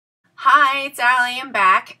Hi, it's Allie. I'm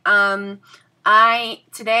back.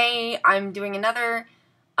 Today I'm doing another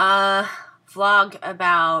vlog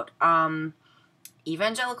about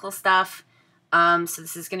evangelical stuff. So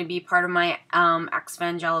this is going to be part of my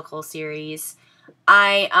Exvangelical series.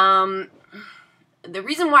 The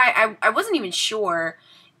reason why I wasn't even sure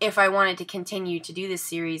if I wanted to continue to do this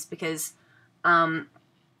series because I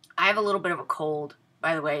have a little bit of a cold,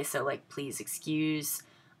 by the way, so please excuse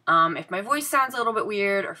if my voice sounds a little bit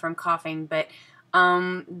weird or if I'm coughing, but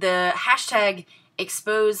the hashtag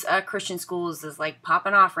expose Christian schools is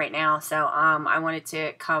popping off right now, so I wanted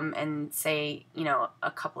to come and say,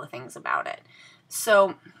 a couple of things about it.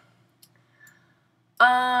 So,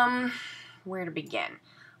 where to begin?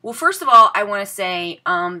 Well, first of all, I want to say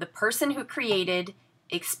the person who created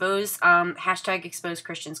hashtag expose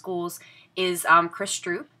Christian schools is Chris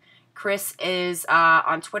Stroop. Chris is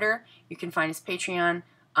on Twitter. You can find his Patreon.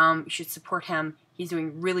 You should support him. He's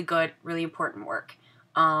doing really good, really important work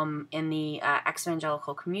in the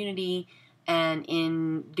Exvangelical community and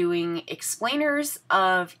in doing explainers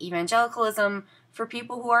of evangelicalism for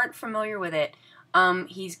people who aren't familiar with it.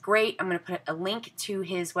 He's great. I'm going to put a link to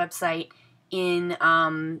his website in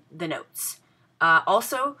the notes.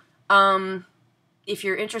 Also, if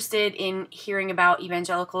you're interested in hearing about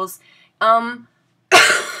evangelicals,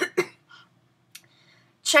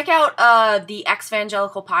 check out the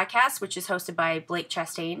Exvangelical podcast, which is hosted by Blake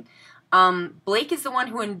Chastian. Blake is the one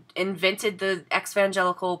who invented the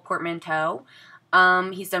Exvangelical portmanteau.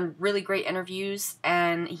 He's done really great interviews,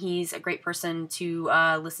 and he's a great person to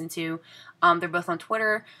listen to. They're both on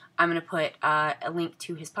Twitter. I'm going to put a link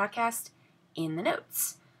to his podcast in the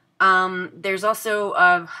notes. There's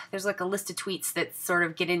also there's a list of tweets that sort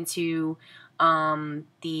of get into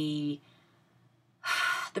the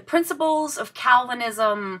principles of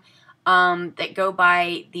Calvinism that go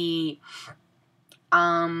by the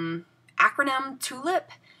acronym TULIP,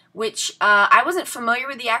 which I wasn't familiar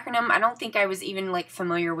with the acronym. I don't think I was even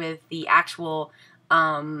familiar with the actual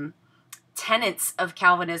tenets of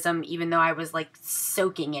Calvinism, even though I was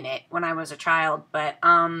soaking in it when I was a child. But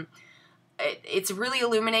it's really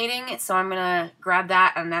illuminating, so I'm gonna grab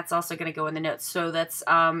that, and that's also gonna go in the notes. So that's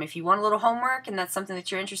if you want a little homework and that's something that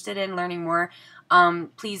you're interested in learning more,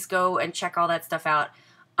 please go and check all that stuff out.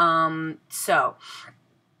 So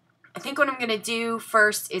I think what I'm gonna do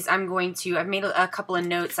first is I've made a couple of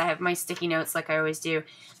notes. I have my sticky notes like I always do,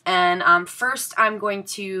 and first I'm going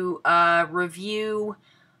to review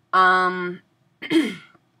some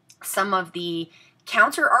of the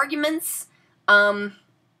counter arguments,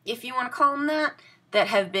 if you want to call them that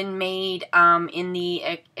have been made in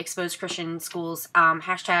the Exposed Christian Schools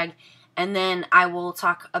hashtag, and then I will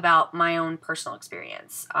talk about my own personal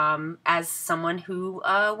experience as someone who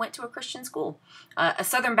went to a Christian school, a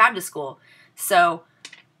Southern Baptist school. So,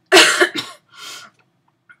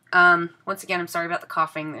 once again, I'm sorry about the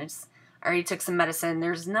coughing. I already took some medicine.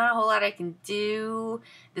 There's not a whole lot I can do.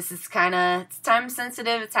 This is it's time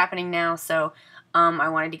sensitive. It's happening now, so I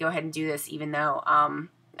wanted to go ahead and do this, even though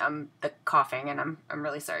the coughing, and I'm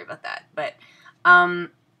really sorry about that. But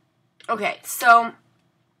okay, so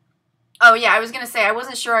oh yeah, I was gonna say I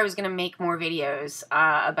wasn't sure I was gonna make more videos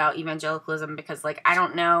about evangelicalism because I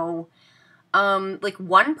don't know,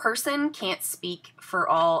 one person can't speak for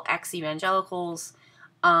all ex-evangelicals.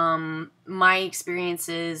 My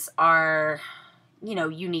experiences are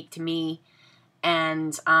unique to me,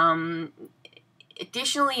 and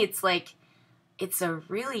additionally it's a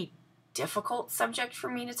really difficult subject for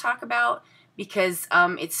me to talk about because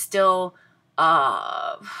it's still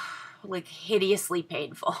hideously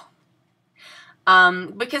painful.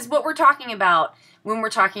 Because what we're talking about when we're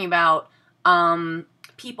talking about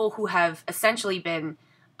people who have essentially been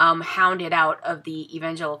hounded out of the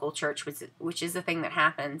evangelical church, which is the thing that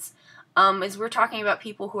happens, is we're talking about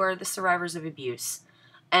people who are the survivors of abuse.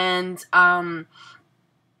 And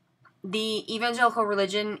the evangelical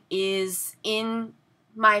religion is, in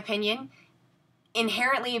my opinion,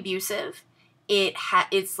 inherently abusive.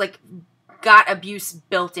 It's got abuse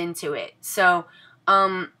built into it. So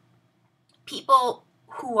people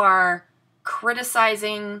who are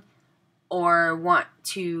criticizing or want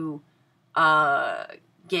to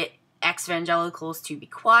get ex-evangelicals to be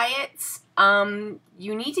quiet,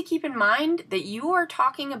 you need to keep in mind that you are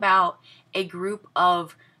talking about a group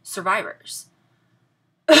of survivors.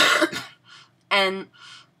 And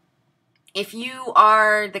if you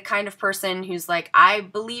are the kind of person who's I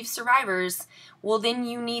believe survivors, well, then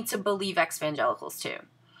you need to believe ex-evangelicals too.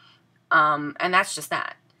 And that's just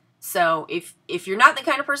that. So if you're not the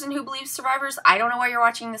kind of person who believes survivors, I don't know why you're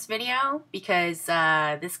watching this video, because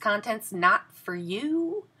this content's not for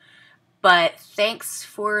you. but thanks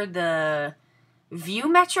for the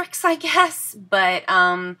view metrics, I guess. But,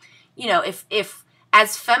 you know, if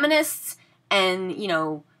as feminists and, you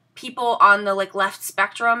know, people on the, like, left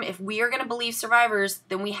spectrum, if we are going to believe survivors,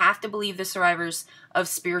 then we have to believe the survivors of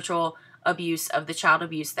spiritual abuse, of the child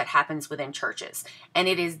abuse that happens within churches. And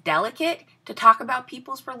it is delicate to talk about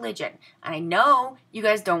people's religion. And I know you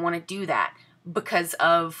guys don't want to do that because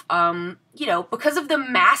of, you know, because of the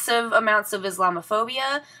massive amounts of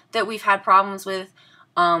Islamophobia that we've had problems with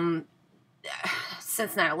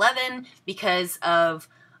since 9/11, because of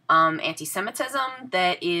anti-Semitism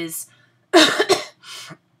that is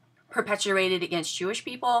perpetuated against Jewish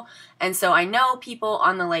people. And so I know people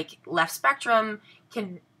on the, like, left spectrum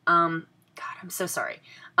can, God, I'm so sorry.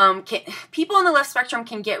 People on the left spectrum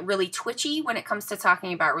can get really twitchy when it comes to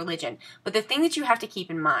talking about religion. But the thing that you have to keep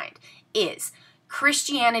in mind is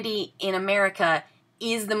Christianity in America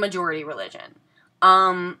is the majority religion.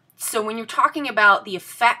 So when you're talking about the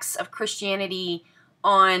effects of Christianity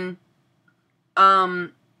on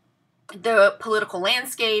the political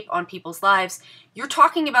landscape, on people's lives, you're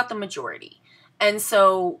talking about the majority. And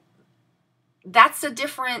so that's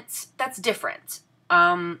different.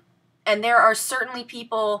 And there are certainly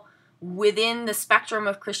people within the spectrum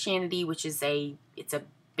of Christianity, which is it's a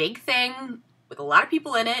big thing with a lot of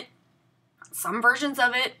people in it. Some versions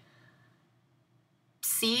of it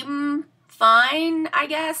seem fine, I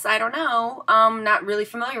guess. I don't know. I'm not really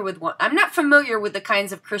familiar with one. I'm not familiar with the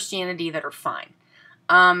kinds of Christianity that are fine.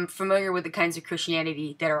 I'm familiar with the kinds of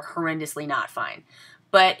Christianity that are horrendously not fine.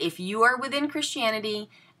 But if you are within Christianity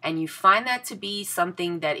and you find that to be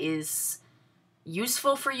something that is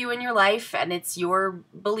useful for you in your life and it's your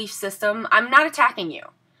belief system, I'm not attacking you.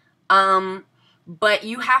 But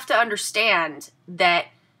you have to understand that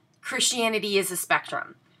Christianity is a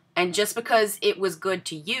spectrum. And just because it was good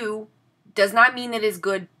to you does not mean that it's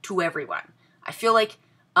good to everyone. I feel like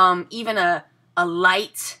even a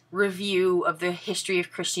light review of the history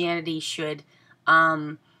of Christianity should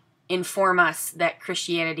inform us that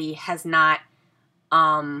Christianity has not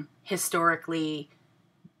historically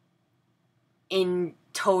in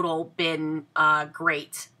total been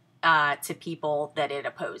great to people that it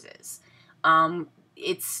opposes.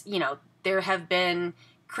 It's, you know, there have been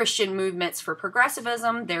Christian movements for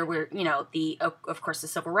progressivism. There were, you know, of course, the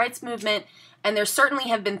civil rights movement. And there certainly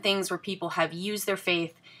have been things where people have used their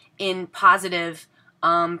faith in positive,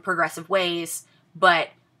 progressive ways.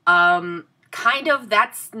 But kind of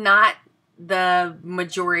that's not the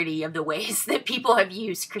majority of the ways that people have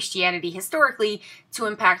used Christianity historically to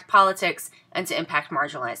impact politics and to impact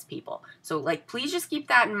marginalized people. So, like, please just keep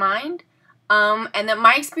that in mind. And that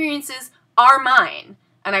my experiences are mine,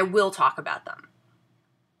 and I will talk about them.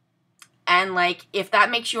 And, like, if that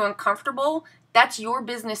makes you uncomfortable, that's your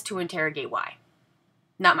business to interrogate why.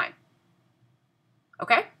 Not mine.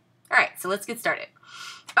 Okay? All right, so let's get started.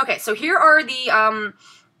 Okay, so here are the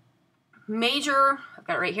major, I've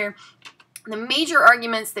got it right here, the major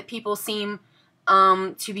arguments that people seem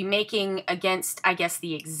to be making against, I guess,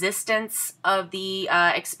 the existence of the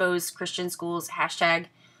exposed Christian schools hashtag.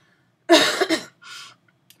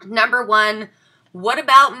 Number one, what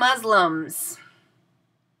about Muslims?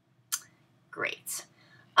 Great.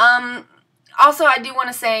 Also, I do want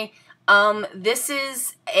to say, this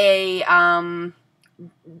is the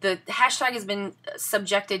hashtag has been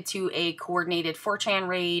subjected to a coordinated 4chan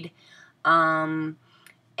raid, and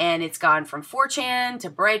it's gone from 4chan to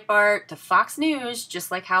Breitbart to Fox News, just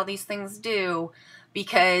like how these things do,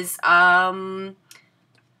 because the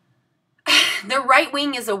right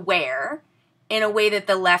wing is aware, in a way that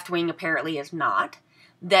the left wing apparently is not,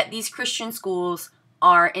 that these Christian schools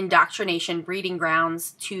are indoctrination breeding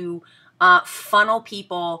grounds to funnel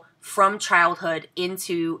people from childhood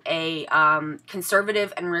into a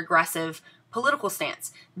conservative and regressive political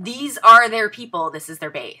stance. These are their people. This is their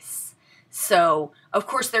base. So, of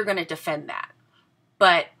course, they're going to defend that.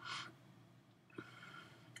 But,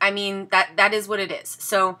 I mean, that is what it is.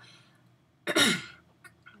 So,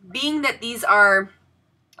 being that these are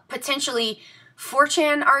potentially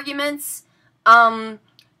 4chan arguments,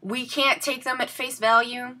 we can't take them at face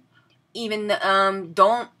value. Even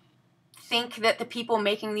don't think that the people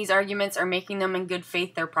making these arguments are making them in good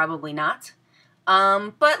faith. They're probably not.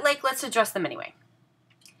 But, like, let's address them anyway.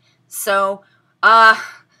 So,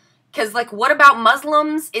 because, like, what about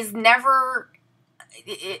Muslims is never,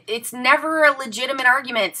 it's never a legitimate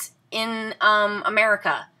argument in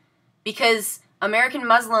America. Because American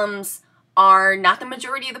Muslims are not the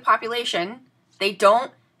majority of the population. They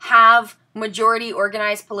don't have majority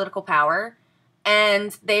organized political power.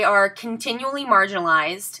 And they are continually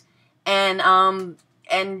marginalized. And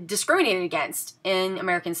and discriminated against in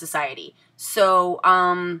American society. So,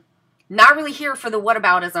 not really here for the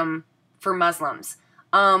whataboutism for Muslims.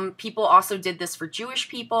 People also did this for Jewish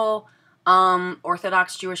people,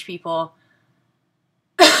 Orthodox Jewish people.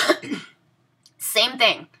 Same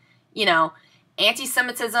thing. You know,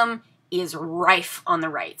 anti-Semitism is rife on the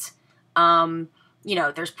right. You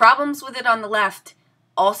know, there's problems with it on the left.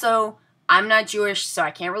 Also, I'm not Jewish, so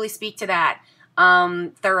I can't really speak to that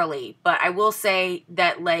thoroughly. But I will say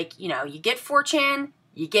that, like, you know, you get 4chan,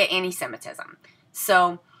 you get anti-Semitism.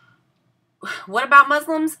 So, what about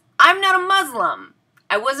Muslims? I'm not a Muslim.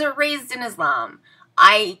 I wasn't raised in Islam.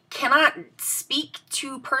 I cannot speak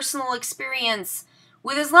to personal experience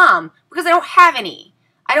with Islam because I don't have any.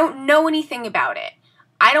 I don't know anything about it.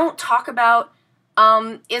 I don't talk about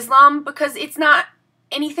Islam because it's not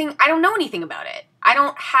anything, I don't know anything about it. I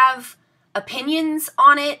don't have opinions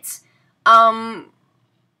on it.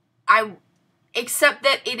 Except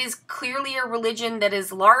that it is clearly a religion that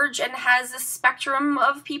is large and has a spectrum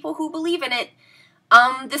of people who believe in it.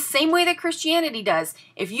 The same way that Christianity does.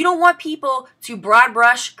 If you don't want people to broad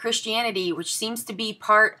brush Christianity, which seems to be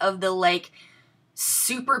part of the, like,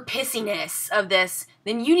 super pissiness of this,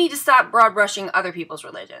 then you need to stop broad brushing other people's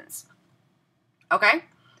religions. Okay?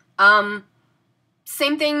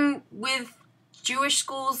 Same thing with Jewish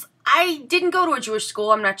schools. I didn't go to a Jewish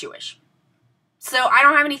school. I'm not Jewish. So I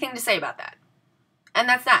don't have anything to say about that. And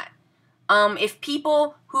that's that. If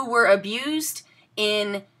people who were abused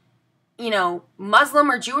in, you know, Muslim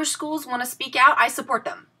or Jewish schools want to speak out, I support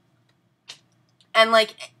them. And,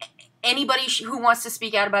 like, anybody who wants to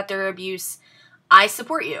speak out about their abuse, I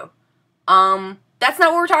support you. That's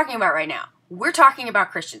not what we're talking about right now. We're talking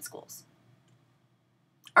about Christian schools.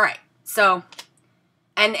 All right. So,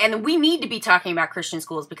 and we need to be talking about Christian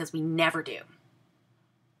schools because we never do.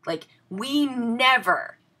 Like, we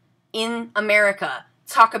never in America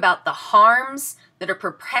talk about the harms that are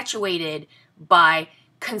perpetuated by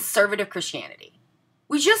conservative Christianity.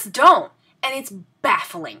 We just don't. And it's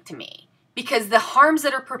baffling to me because the harms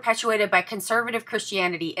that are perpetuated by conservative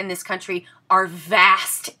Christianity in this country are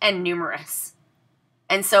vast and numerous.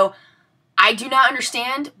 And so I do not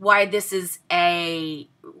understand why this is a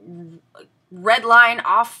red line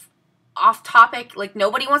off topic. Like,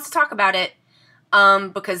 nobody wants to talk about it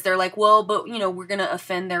because they're like, well, but, you know, we're going to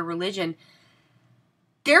offend their religion.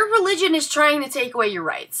 Their religion is trying to take away your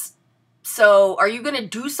rights. So are you going to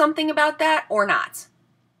do something about that or not?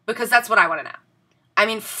 Because that's what I want to know. I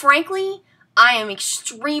mean, frankly, I am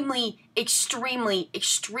extremely, extremely,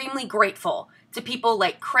 extremely grateful to people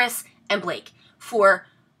like Chris and Blake for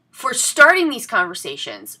starting these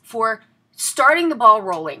conversations, for starting the ball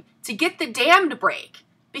rolling, to get the dam to break.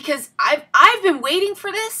 Because I've been waiting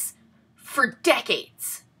for this for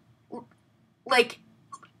decades. Like,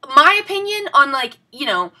 my opinion on, like, you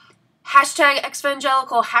know, hashtag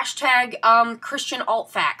Exvangelical, hashtag Christian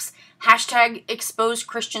alt-facts, hashtag exposed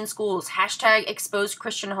Christian schools, hashtag exposed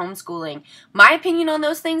Christian homeschooling. My opinion on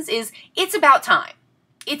those things is it's about time.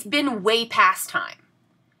 It's been way past time.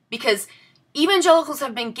 Because evangelicals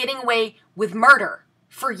have been getting away with murder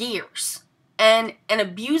for years and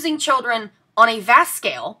abusing children on a vast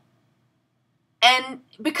scale. And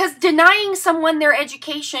because denying someone their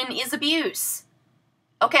education is abuse.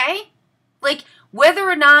 Okay? Like, whether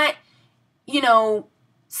or not, you know,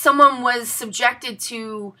 someone was subjected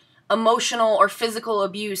to emotional or physical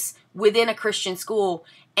abuse within a Christian school,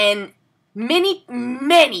 and many,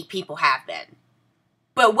 many people have been.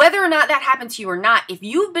 But whether or not that happened to you or not, if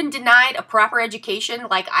you've been denied a proper education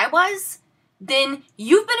like I was, then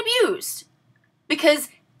you've been abused. Because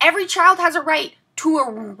every child has a right to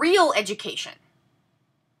a real education.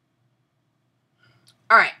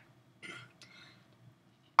 All right.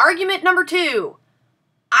 Argument number 2.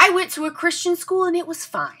 I went to a Christian school and it was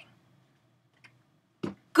fine.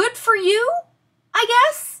 Good for you, I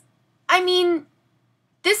guess. I mean,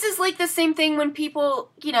 this is like the same thing when people,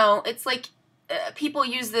 you know, it's like people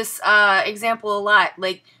use this example a lot.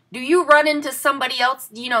 Like, do you run into somebody else,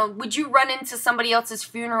 you know, would you run into somebody else's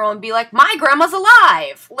funeral and be like, my grandma's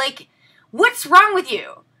alive? Like, what's wrong with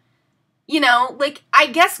you? You know, like, I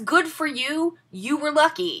guess good for you, you were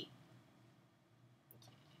lucky.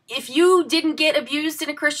 If you didn't get abused in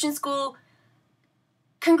a Christian school,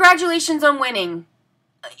 congratulations on winning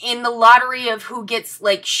in the lottery of who gets,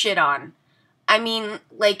 like, shit on. I mean,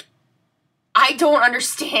 like, I don't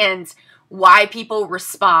understand why people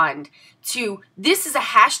respond to, this is a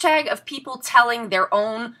hashtag of people telling their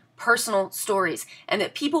own personal stories, and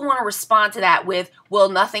that people want to respond to that with, well,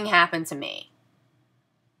 nothing happened to me.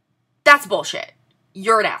 That's bullshit.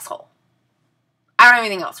 You're an asshole. I don't have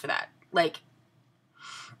anything else for that. Like,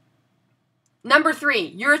 Number 3,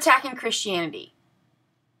 you're attacking Christianity.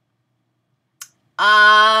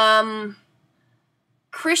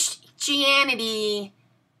 Christianity,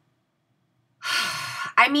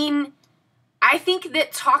 I mean, I think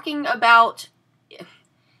that talking about,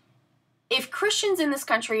 if Christians in this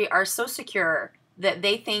country are so secure that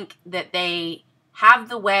they think that they have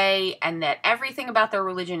the way and that everything about their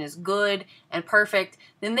religion is good and perfect,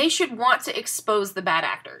 then they should want to expose the bad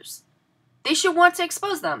actors. They should want to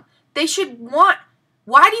expose them. They should want,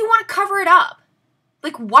 why do you want to cover it up?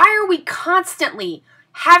 Like, why are we constantly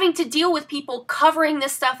having to deal with people covering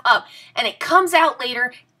this stuff up? And it comes out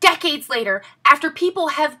later, decades later, after people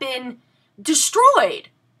have been destroyed.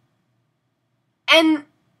 And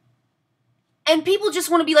people just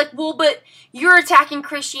want to be like, well, but you're attacking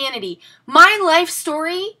Christianity. My life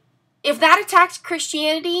story, if that attacks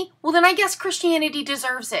Christianity, well, then I guess Christianity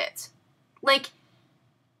deserves it. Like,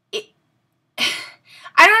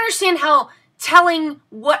 I don't understand how telling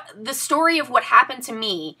what the story of what happened to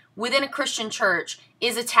me within a Christian church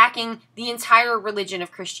is attacking the entire religion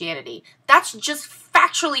of Christianity. That's just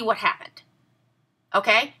factually what happened.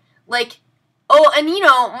 Okay? Like, oh, and you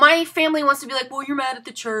know, my family wants to be like, well, you're mad at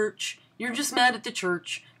the church. You're just mad at the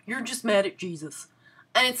church. You're just mad at Jesus.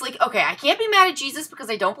 And it's like, okay, I can't be mad at Jesus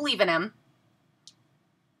because I don't believe in him.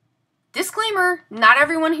 Disclaimer, not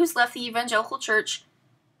everyone who's left the evangelical church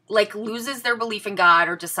like loses their belief in God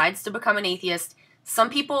or decides to become an atheist. Some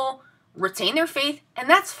people retain their faith, and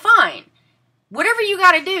that's fine. Whatever you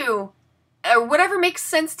gotta do, or whatever makes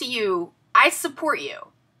sense to you, I support you.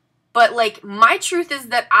 But, like, my truth is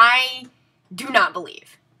that I do not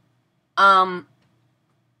believe. Sometimes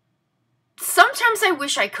I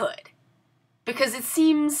wish I could, because it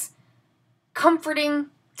seems comforting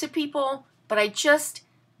to people, but I just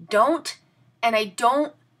don't, and I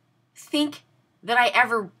don't think that I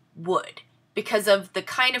ever would, because of the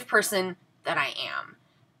kind of person that I am.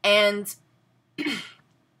 And,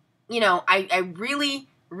 you know, I really,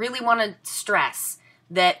 really want to stress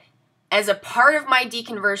that as a part of my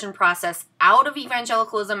deconversion process out of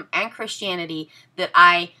evangelicalism and Christianity, that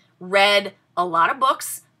I read a lot of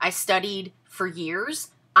books, I studied for years,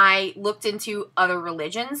 I looked into other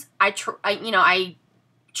religions, I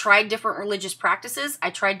tried different religious practices, I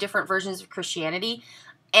tried different versions of Christianity,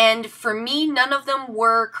 and for me, none of them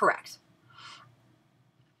were correct.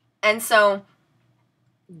 And so,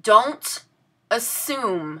 don't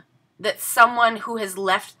assume that someone who has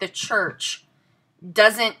left the church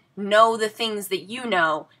doesn't know the things that you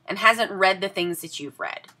know and hasn't read the things that you've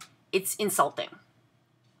read. It's insulting.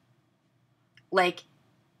 Like,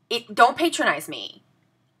 don't patronize me.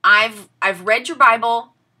 I've read your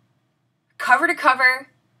Bible cover to cover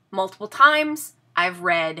multiple times. I've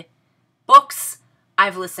read books.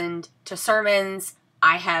 I've listened to sermons.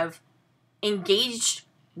 I have engaged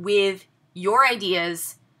with your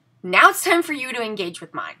ideas. Now it's time for you to engage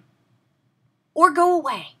with mine. Or go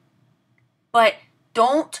away. But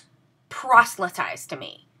don't proselytize to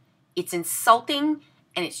me. It's insulting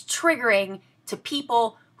and it's triggering to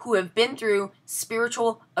people who have been through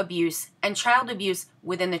spiritual abuse and child abuse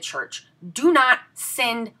within the church. Do not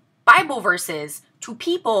send Bible verses to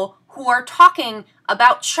people who are talking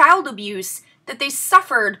about child abuse that they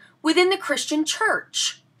suffered within the Christian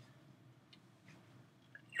church.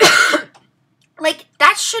 Like,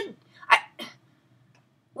 that should...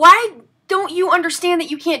 why don't you understand that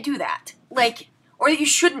you can't do that? Like, or that you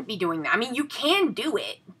shouldn't be doing that? I mean, you can do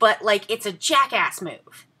it, but, like, it's a jackass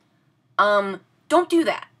move. Don't do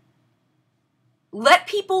that. Let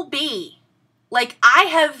people be. Like, I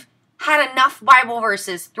have had enough Bible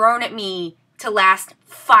verses thrown at me to last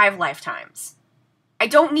 5 lifetimes. I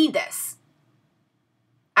don't need this.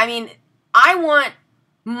 I mean, I want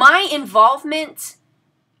my involvement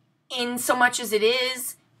in so much as it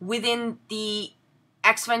is within the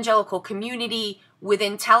Exvangelical community,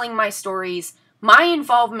 within telling my stories, my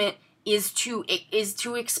involvement is to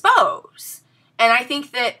expose. And I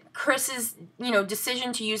think that Chris's,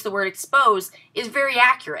 decision to use the word expose is very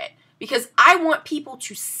accurate, because I want people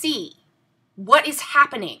to see what is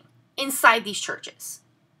happening inside these churches.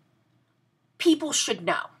 People should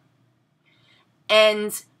know.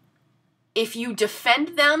 And if you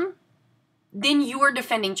defend them, then you are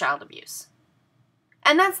defending child abuse.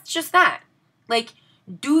 And that's just that. Like,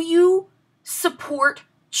 do you support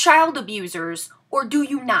child abusers or do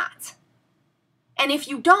you not? And if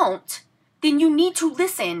you don't, then you need to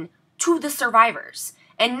listen to the survivors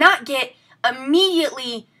and not get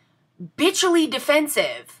immediately bitchily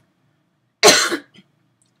defensive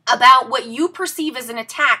about what you perceive as an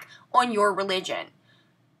attack on your religion.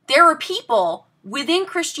 There are people within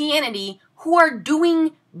Christianity who are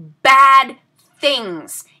doing bad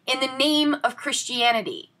things in the name of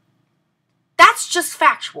Christianity. That's just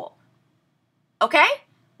factual. Okay?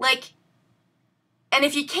 Like, and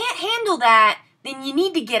if you can't handle that, then you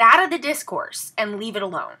need to get out of the discourse and leave it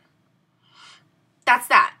alone. That's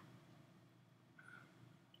that.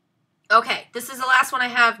 Okay, this is the last one I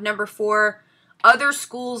have, number 4. Other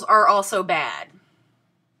schools are also bad.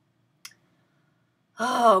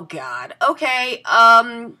 Oh, God. Okay,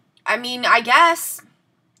 I mean, I guess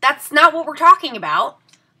that's not what we're talking about.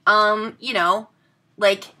 You know,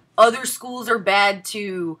 like, other schools are bad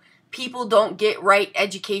too. People don't get right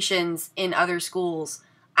educations in other schools.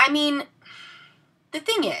 I mean, the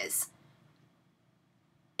thing is,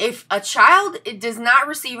 if a child does not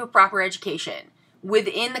receive a proper education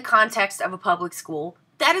within the context of a public school,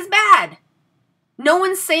 that is bad. No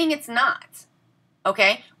one's saying it's not.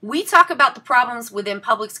 Okay? We talk about the problems within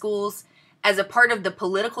public schools as a part of the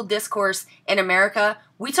political discourse in America.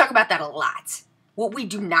 We talk about that a lot. What we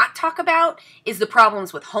do not talk about is the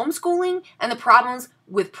problems with homeschooling and the problems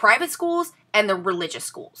with private schools and the religious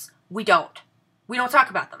schools. We don't. We don't talk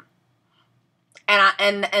about them.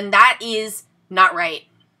 And that is not right.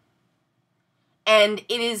 And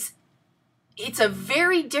it's a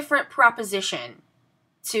very different proposition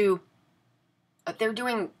to, they're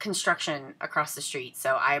doing construction across the street,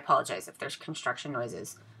 so I apologize if there's construction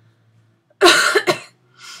noises.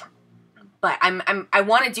 But I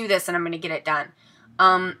want to do this and I'm going to get it done.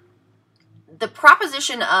 The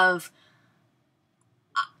proposition of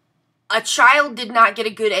a child did not get a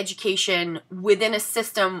good education within a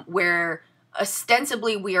system where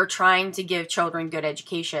ostensibly we are trying to give children good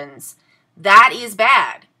educations, that is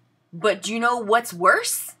bad. But do you know what's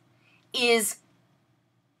worse? Is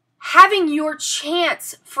having your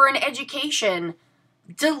chance for an education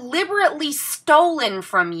deliberately stolen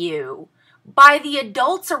from you by the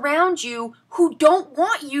adults around you who don't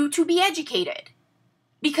want you to be educated.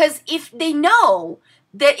 Because if they know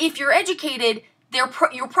that if you're educated, you're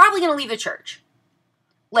probably going to leave the church.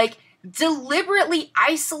 Like, deliberately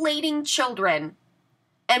isolating children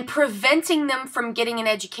and preventing them from getting an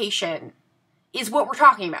education is what we're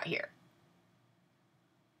talking about here.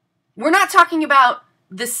 We're not talking about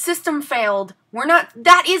the system failed.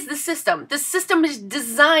 That is the system. The system is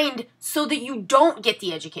designed so that you don't get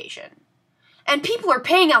the education. And people are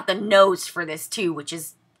paying out the nose for this too, which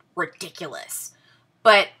is ridiculous.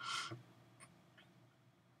 But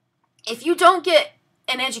if you don't get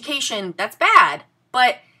an education, that's bad.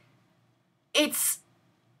 But it's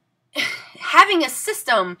having a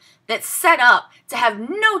system that's set up to have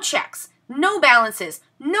no checks, no balances,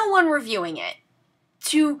 no one reviewing it,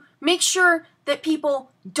 to make sure that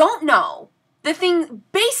people don't know the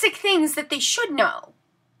basic things that they should know.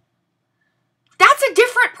 That's a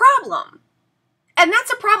different problem. And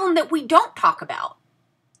that's a problem that we don't talk about.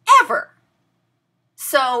 Ever.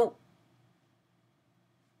 So,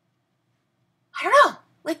 I don't know.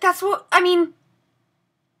 Like, that's what, I mean,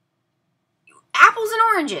 apples and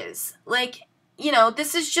oranges. Like, you know,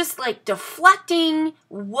 this is just like deflecting,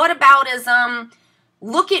 whataboutism,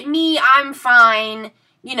 look at me, I'm fine,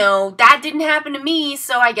 you know, that didn't happen to me,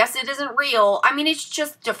 so I guess it isn't real. I mean, it's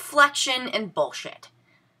just deflection and bullshit.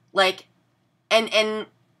 Like, and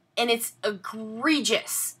it's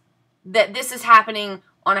egregious that this is happening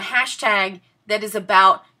on a hashtag that is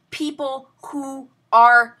about people who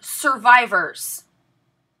are survivors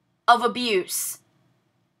of abuse.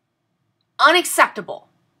 Unacceptable.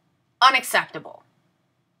 Unacceptable.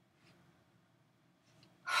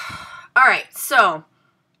 All right, so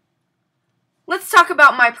let's talk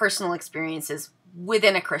about my personal experiences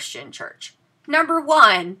within a Christian church. Number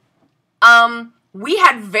 1, we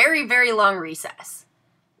had very, very long recess.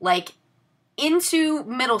 Like, into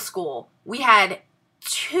middle school, we had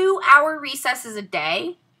 2-hour recesses a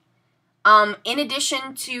day, in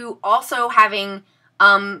addition to also having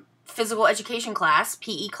physical education class,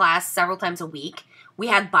 PE class, several times a week. We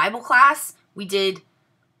had Bible class, we did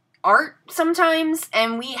art sometimes,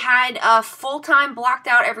 and we had a full-time blocked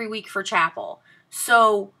out every week for chapel.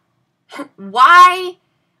 So, why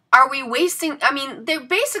are we wasting, I mean,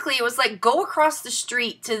 basically it was like, go across the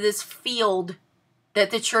street to this field that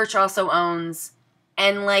the church also owns,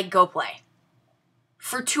 and like, go play.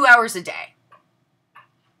 For 2 hours a day.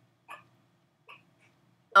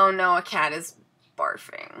 Oh no, a cat is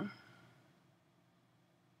barfing.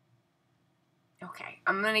 Okay,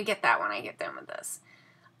 I'm gonna get that when I get done with this.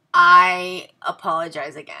 I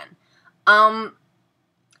apologize again. I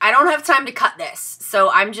don't have time to cut this, so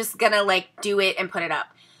I'm just gonna like do it and put it up.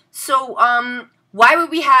 So, why would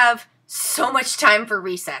we have so much time for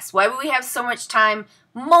recess? Why would we have so much time,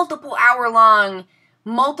 multiple hour long,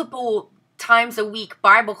 multiple times a week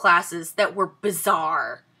Bible classes that were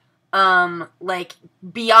bizarre. Like,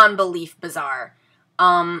 beyond belief bizarre.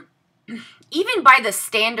 Even by the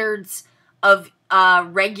standards of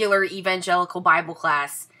regular evangelical Bible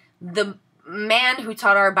class, the man who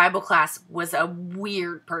taught our Bible class was a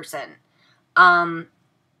weird person. Why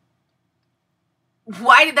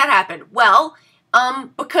did that happen? Well,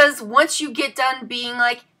 because once you get done being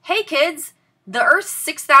like, hey kids, the Earth's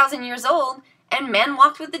 6,000 years old, and men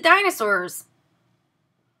walked with the dinosaurs.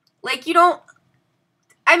 Like, you don't...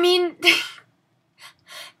 I mean,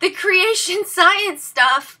 the creation science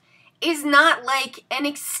stuff is not like an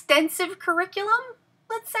extensive curriculum,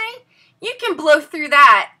 let's say. You can blow through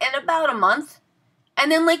that in about a month. And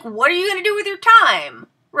then, like, what are you going to do with your time,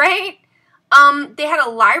 right? They had a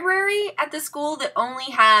library at the school that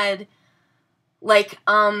only had, like,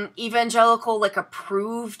 evangelical, like,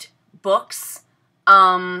 approved books.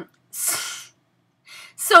 So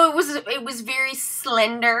it was very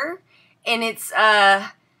slender in its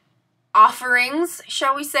offerings,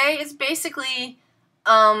 shall we say. It's basically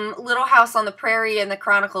Little House on the Prairie and the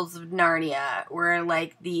Chronicles of Narnia were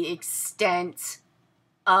like the extent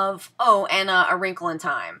of, and A Wrinkle in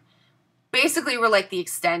Time. Basically were like the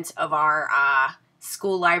extent of our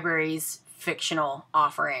school library's fictional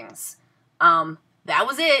offerings. That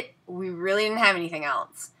was it. We really didn't have anything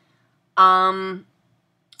else. You're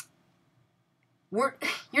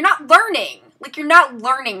not learning. Like, you're not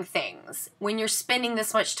learning things when you're spending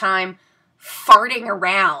this much time farting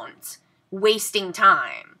around, wasting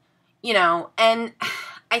time, you know? And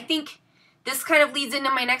I think this kind of leads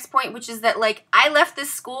into my next point, which is that, like, I left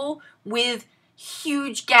this school with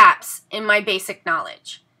huge gaps in my basic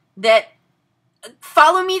knowledge that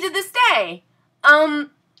follow me to this day.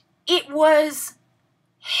 It was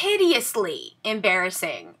hideously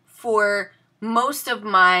embarrassing for most of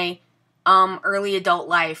my early adult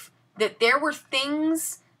life that there were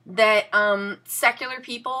things that secular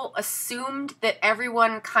people assumed that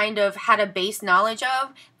everyone kind of had a base knowledge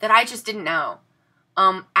of that I just didn't know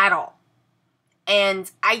at all. And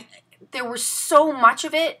there was so much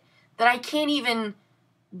of it that I can't even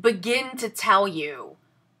begin to tell you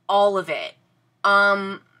all of it.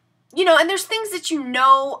 You know, and there's things that you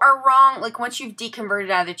know are wrong. Like, once you've deconverted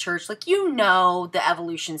out of the church, like, you know the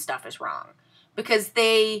evolution stuff is wrong because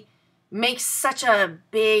they make such a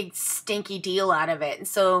big stinky deal out of it. And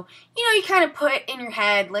so, you know, you kind of put in your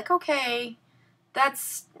head, like, okay,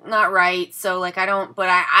 that's not right. So, like, I don't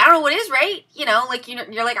know what is right. You know, like,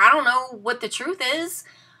 you're like, I don't know what the truth is.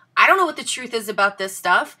 I don't know what the truth is about this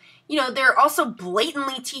stuff. You know, they're also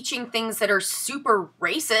blatantly teaching things that are super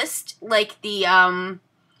racist, like the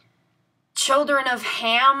Children of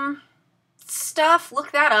Ham stuff.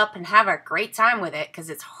 Look that up and have a great time with it because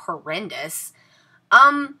it's horrendous.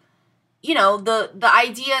 You know, the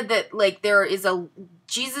idea that, like,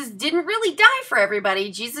 Jesus didn't really die for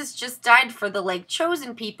everybody. Jesus just died for the, like,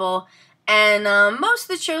 chosen people. And most of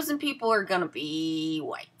the chosen people are gonna be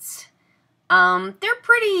white. They're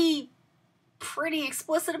pretty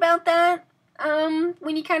explicit about that,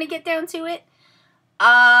 when you kind of get down to it.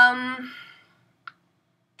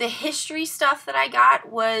 The history stuff that I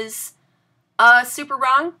got was super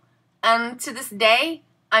wrong. And to this day,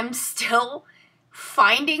 I'm still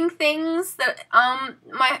finding things that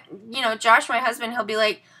Josh, my husband, he'll be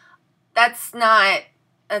like, that's not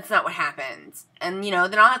what happened. And, you know,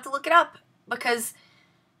 then I'll have to look it up, because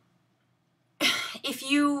if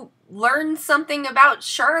you learn something about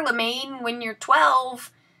Charlemagne when you're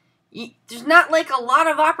 12, there's not like a lot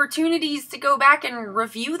of opportunities to go back and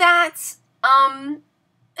review that,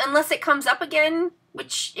 unless it comes up again,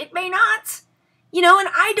 which it may not, you know, and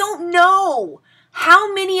I don't know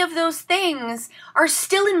how many of those things are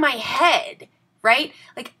still in my head, right?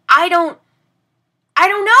 Like, I don't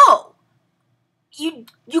know. You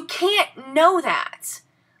can't know that.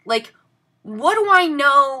 Like, what do I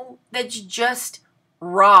know that's just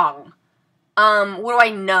wrong? What do I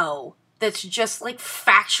know that's just, like,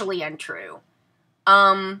 factually untrue?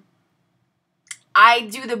 I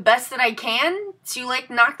do the best that I can to, like,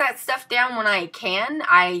 knock that stuff down when I can.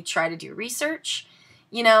 I try to do research.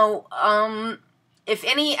 You know, if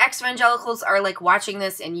any ex-evangelicals are, like, watching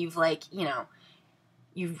this and you've, like, you know,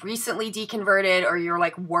 you've recently deconverted or you're,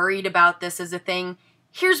 like, worried about this as a thing,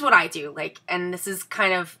 here's what I do. Like, and this is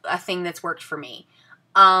kind of a thing that's worked for me.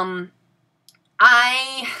 I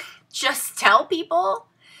just tell people,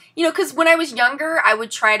 you know, because when I was younger, I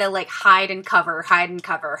would try to, like, hide and cover.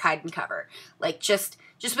 Like, just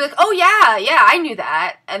be like, oh, yeah, I knew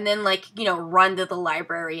that. And then, like, you know, run to the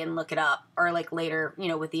library and look it up. Or, like, later, you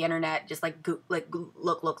know, with the internet, just, like,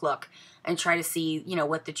 look, and try to see, you know,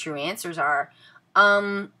 what the true answers are.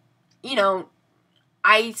 you know,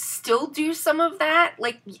 I still do some of that.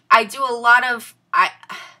 Like, I do a lot of, I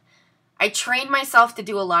trained myself to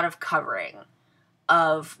do a lot of covering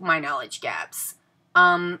of my knowledge gaps.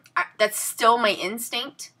 That's still my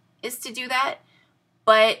instinct, is to do that.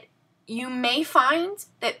 But you may find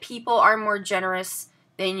that people are more generous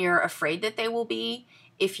than you're afraid that they will be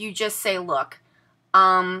if you just say, look,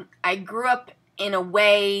 I grew up in a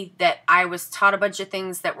way that I was taught a bunch of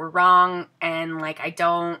things that were wrong, and, like, I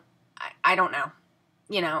don't know.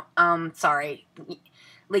 You know, sorry.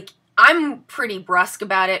 Like, I'm pretty brusque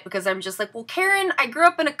about it because I'm just like, well, Karen, I grew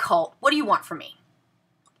up in a cult. What do you want from me?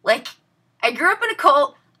 Like, I grew up in a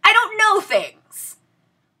cult. I don't know things.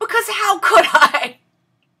 Because how could I?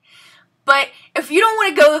 But if you don't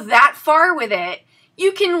want to go that far with it,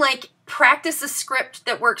 you can, like, practice a script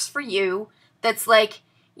that works for you. That's like,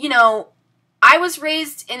 you know, I was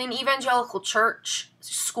raised in an evangelical church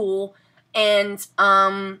school, and,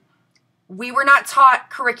 we were not taught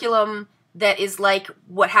curriculum that is like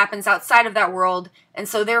what happens outside of that world, and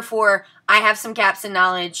so therefore I have some gaps in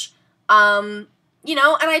knowledge, you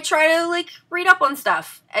know, and I try to, like, read up on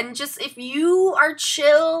stuff, and just, if you are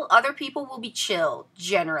chill, other people will be chill,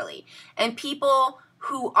 generally, and people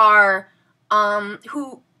who are,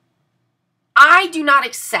 who I do not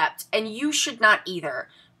accept, and you should not either,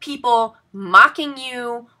 people mocking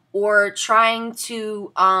you or trying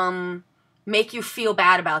to, make you feel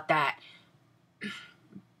bad about that.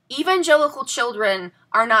 Evangelical children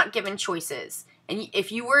are not given choices. And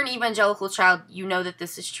if you were an evangelical child, you know that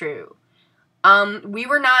this is true. We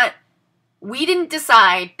didn't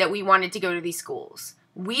decide that we wanted to go to these schools.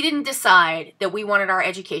 We didn't decide that we wanted our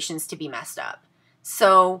educations to be messed up.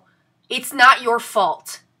 So it's not your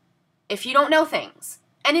fault if you don't know things.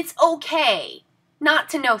 And it's okay not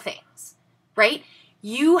to know things, right?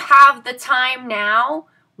 You have the time now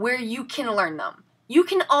where you can learn them. You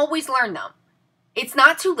can always learn them. It's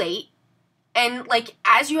not too late, and, like,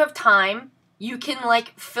 as you have time, you can,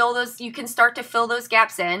 like, you can start to fill those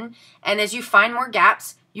gaps in, and as you find more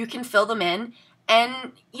gaps, you can fill them in,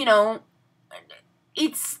 and, you know,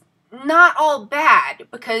 it's not all bad,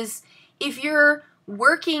 because if you're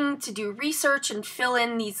working to do research and fill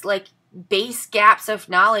in these, like, base gaps of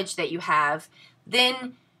knowledge that you have,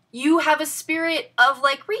 then you have a spirit of,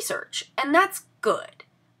 like, research, and that's good,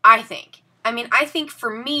 I think. I mean, I think for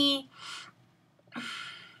me,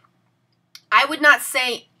 I would not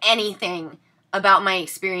say anything about my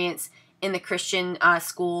experience in the Christian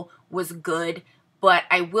school was good, but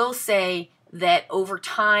I will say that over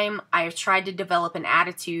time I have tried to develop an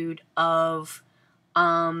attitude of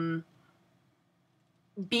being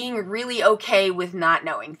really okay with not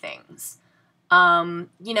knowing things. You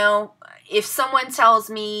know, if someone tells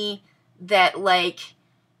me that, like,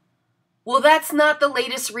 well, that's not the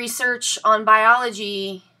latest research on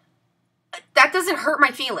biology, that doesn't hurt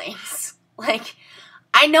my feelings. Like,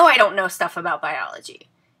 I know I don't know stuff about biology.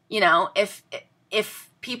 You know, if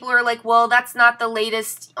people are like, well, that's not the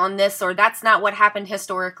latest on this, or that's not what happened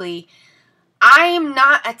historically, I am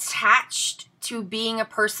not attached to being a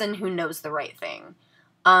person who knows the right thing.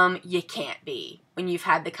 You can't be when you've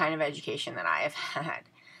had the kind of education that I have had.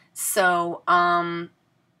 So, I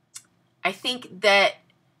think that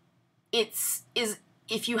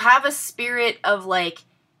if you have a spirit of, like,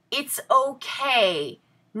 it's okay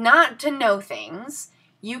not to know things,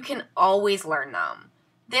 you can always learn them,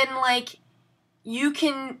 then, like, you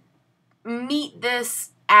can meet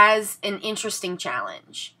this as an interesting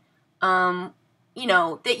challenge. You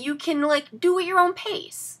know, that you can, like, do at your own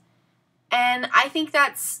pace. And I think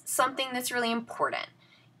that's something that's really important.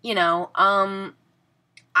 You know,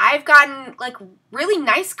 I've gotten, like, really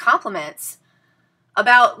nice compliments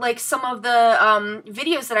about, like, some of the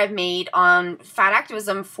videos that I've made on fat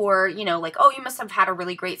activism for, you know, like, oh, you must have had a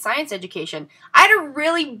really great science education. I had a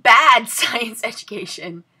really bad science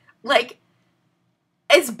education. Like,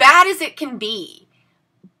 as bad as it can be.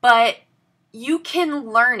 But you can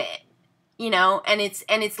learn it, you know, and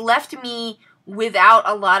it's left me without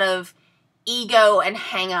a lot of ego and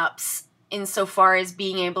hang-ups insofar as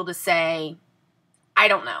being able to say, I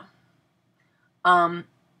don't know.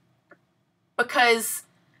 Because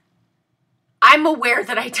I'm aware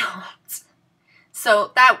that I don't.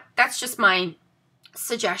 So that's just my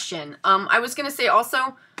suggestion. I was going to say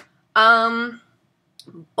also,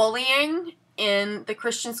 bullying in the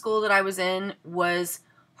Christian school that I was in was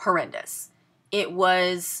horrendous. It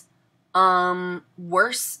was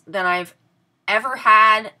worse than I've ever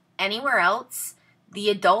had anywhere else. The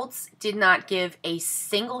adults did not give a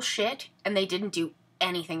single shit, and they didn't do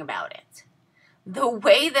anything about it. The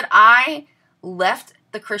way that I left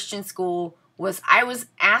the Christian school was I was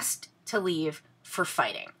asked to leave for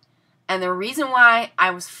fighting. And the reason why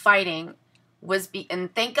I was fighting was,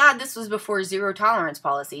 and thank God this was before zero tolerance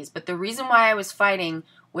policies, but the reason why I was fighting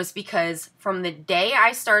was because from the day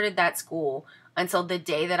I started that school until the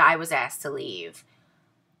day that I was asked to leave,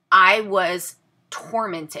 I was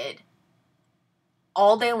tormented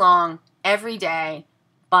all day long, every day,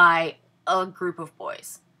 by a group of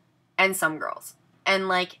boys and some girls. And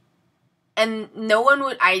like, and no one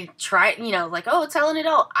would, I tried, you know, like, oh, tell an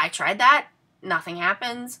adult. I tried that. Nothing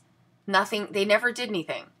happens. Nothing, they never did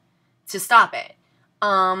anything to stop it.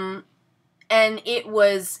 And it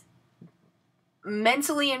was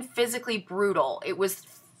mentally and physically brutal. It was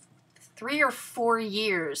 3 or 4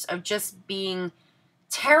 years of just being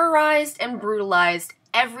terrorized and brutalized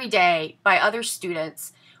every day by other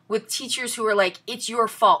students, with teachers who are like, it's your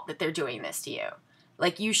fault that they're doing this to you.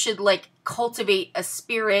 Like, you should, like, cultivate a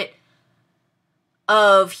spirit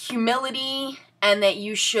of humility, and that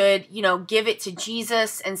you should, you know, give it to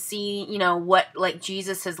Jesus and see, you know, what, like,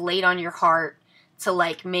 Jesus has laid on your heart to,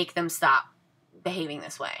 like, make them stop behaving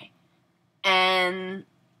this way. And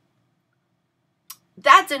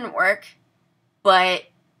that didn't work, but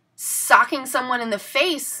socking someone in the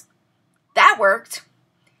face, that worked.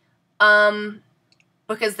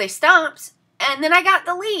 Because they stopped, and then I got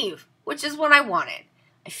to leave, which is what I wanted.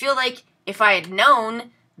 I feel like if I had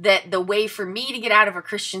known that the way for me to get out of a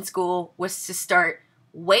Christian school was to start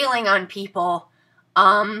wailing on people,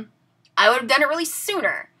 I would have done it really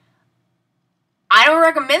sooner. I don't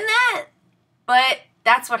recommend that, but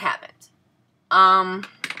that's what happened.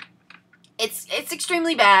 It's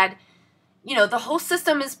extremely bad. You know, the whole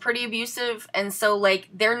system is pretty abusive, and so, like,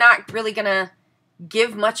 they're not really gonna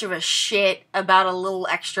give much of a shit about a little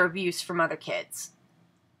extra abuse from other kids.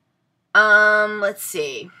 Let's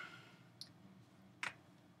see.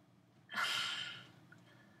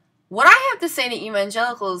 What I have to say to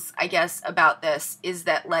evangelicals, I guess, about this is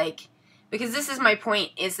that, like, because this is my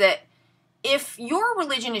point, is that if your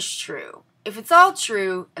religion is true, if it's all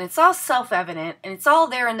true, and it's all self-evident, and it's all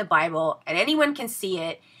there in the Bible, and anyone can see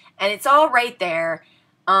it, and it's all right there,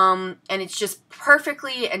 and it's just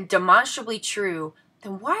perfectly and demonstrably true,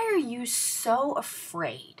 then why are you so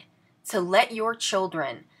afraid to let your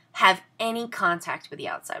children have any contact with the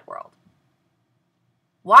outside world?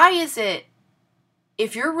 Why is it,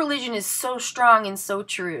 if your religion is so strong and so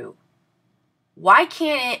true, why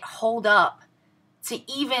can't it hold up to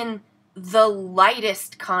even the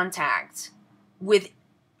lightest contact with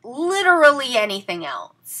literally anything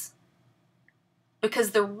else?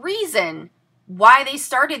 Because the reason why they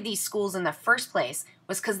started these schools in the first place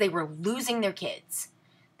was because they were losing their kids.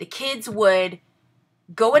 The kids would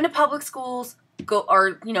go into public schools,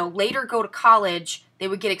 later go to college. They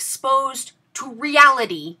would get exposed to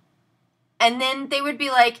reality, and then they would be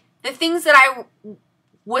like, the things that I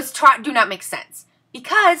was taught do not make sense.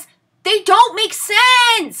 Because they don't make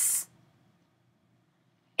sense!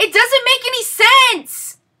 It doesn't make any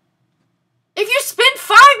sense! If you spend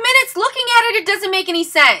 5 minutes looking at it, it doesn't make any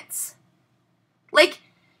sense. Like,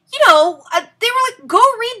 you know, they were like, go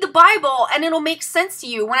read the Bible and it'll make sense to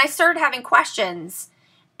you, when I started having questions.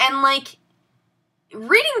 And, like,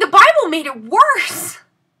 reading the Bible made it worse.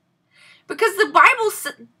 Because the Bible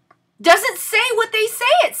doesn't say what they say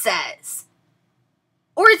it says.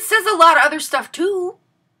 Or it says a lot of other stuff too.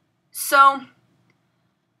 So,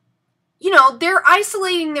 you know, they're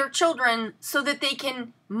isolating their children so that they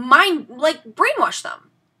can brainwash them.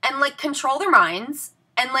 And, like, control their minds.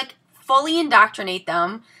 And, like, fully indoctrinate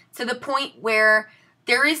them to the point where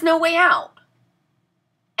there is no way out.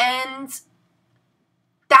 And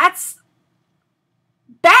that's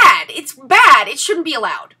bad. It's bad. It shouldn't be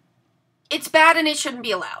allowed. It's bad and it shouldn't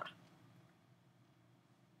be allowed.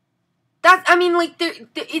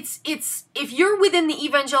 If you're within the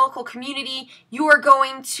evangelical community, you are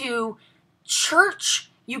going to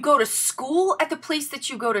church, you go to school at the place that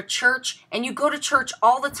you go to church, and you go to church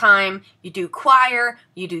all the time. You do choir,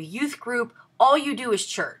 you do youth group, all you do is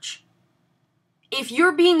church. If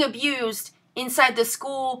you're being abused inside the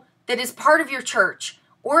school that is part of your church,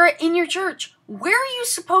 or in your church, where are you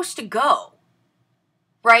supposed to go?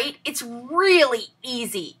 Right? It's really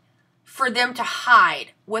easy for them to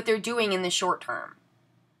hide what they're doing in the short term.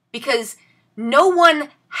 Because no one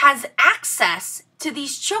has access to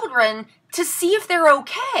these children to see if they're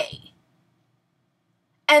okay.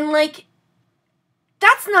 And, like,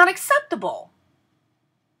 that's not acceptable.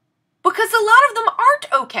 Because a lot of them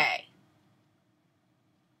aren't okay.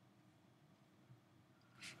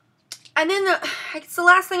 And then the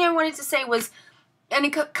last thing I wanted to say was, and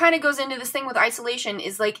it kind of goes into this thing with isolation,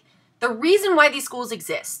 is like, the reason why these schools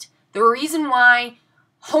exist, the reason why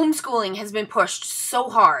homeschooling has been pushed so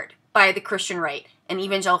hard by the Christian right, and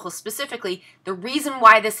evangelicals specifically, the reason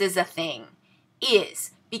why this is a thing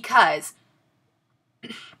is because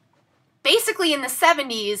basically in the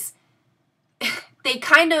 70s, they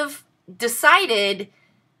kind of decided,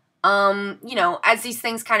 you know, as these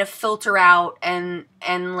things kind of filter out and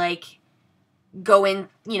like go in,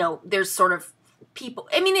 you know, there's sort of people,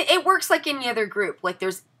 I mean, it works like any other group. Like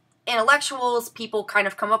there's intellectuals, people kind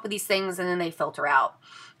of come up with these things and then they filter out.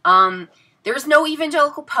 There's no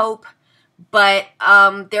evangelical pope, but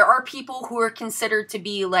there are people who are considered to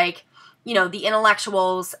be like, you know, the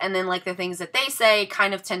intellectuals, and then like the things that they say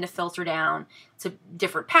kind of tend to filter down to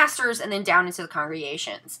different pastors and then down into the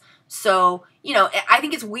congregations. So, you know, I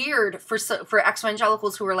think it's weird for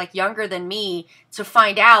evangelicals who are like younger than me to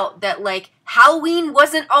find out that like Halloween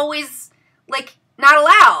wasn't always like not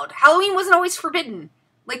allowed. Halloween wasn't always forbidden.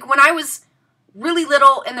 Like when I was really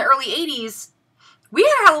little in the early 80s, we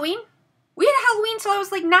had Halloween. We had Halloween till I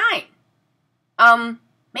was like 9.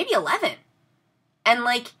 Maybe 11.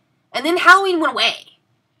 And then Halloween went away,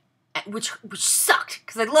 which sucked,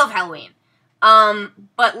 because I love Halloween.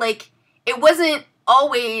 But, like, it wasn't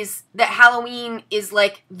always that Halloween is,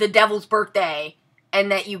 like, the devil's birthday, and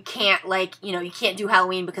that you can't, like, you know, you can't do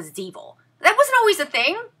Halloween because it's evil. That wasn't always a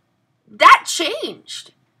thing. That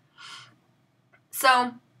changed.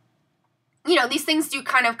 So, you know, these things do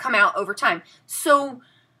kind of come out over time. So,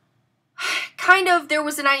 kind of, there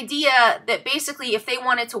was an idea that basically if they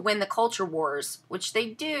wanted to win the culture wars, which they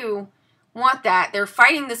do want that, they're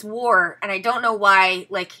fighting this war, and I don't know why,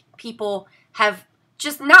 like, people have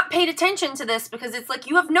just not paid attention to this, because it's like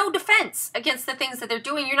you have no defense against the things that they're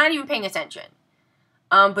doing. You're not even paying attention.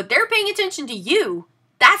 But they're paying attention to you.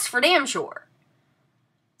 That's for damn sure.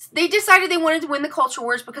 They decided they wanted to win the culture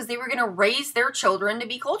wars because they were going to raise their children to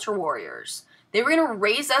be culture warriors. They were going to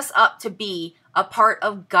raise us up to be a part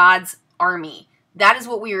of God's army. That is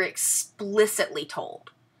what we were explicitly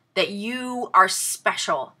told. That you are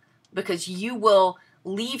special because you will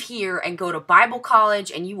leave here and go to Bible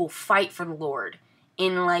college and you will fight for the Lord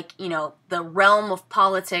in, like, you know, the realm of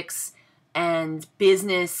politics and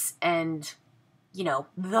business and, you know,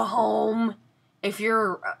 the home if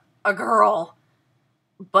you're a girl.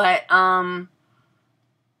 But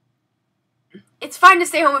it's fine to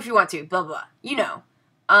stay home if you want to, blah blah, you know.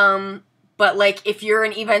 But, like, if you're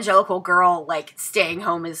an evangelical girl, like, staying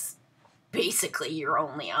home is basically your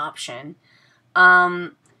only option.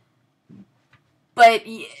 But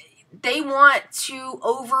they want to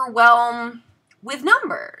overwhelm with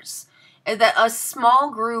numbers. And that a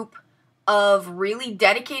small group of really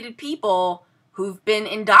dedicated people who've been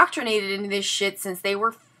indoctrinated into this shit since they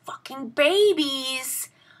were fucking babies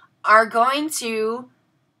are going to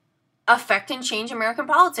affect and change American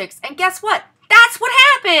politics. And guess what? That's what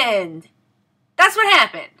happened! That's what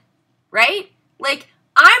happened, right? Like,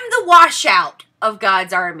 I'm the washout of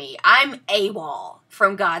God's army. I'm AWOL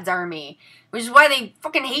from God's army, which is why they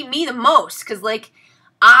fucking hate me the most, because, like,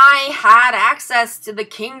 I had access to the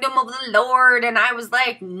kingdom of the Lord, and I was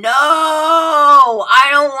like, no, I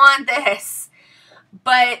don't want this.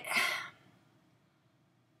 But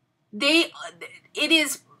it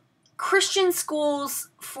is, Christian schools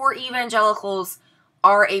for evangelicals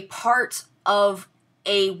are a part of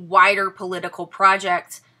a wider political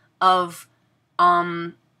project of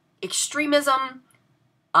extremism,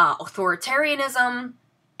 authoritarianism,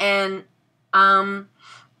 and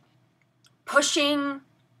pushing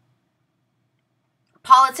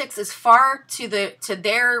politics as far to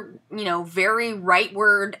their, you know, very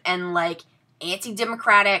rightward and, like,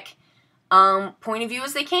 anti-democratic point of view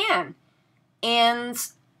as they can. And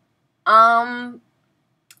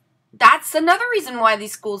that's another reason why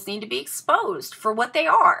these schools need to be exposed for what they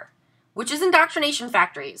are, which is indoctrination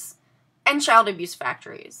factories and child abuse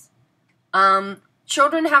factories.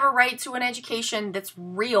 Children have a right to an education that's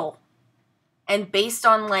real and based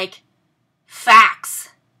on, like, facts.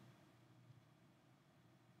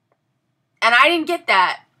 And I didn't get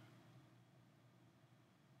that.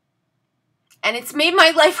 And it's made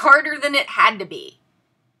my life harder than it had to be.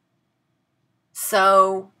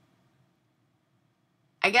 So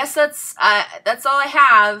I guess that's all I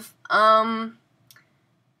have.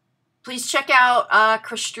 Please check out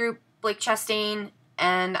Chris Stroop, Blake Chastian,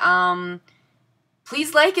 and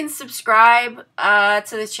please like and subscribe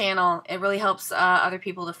to the channel. It really helps other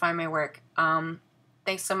people to find my work.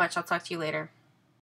 Thanks so much. I'll talk to you later.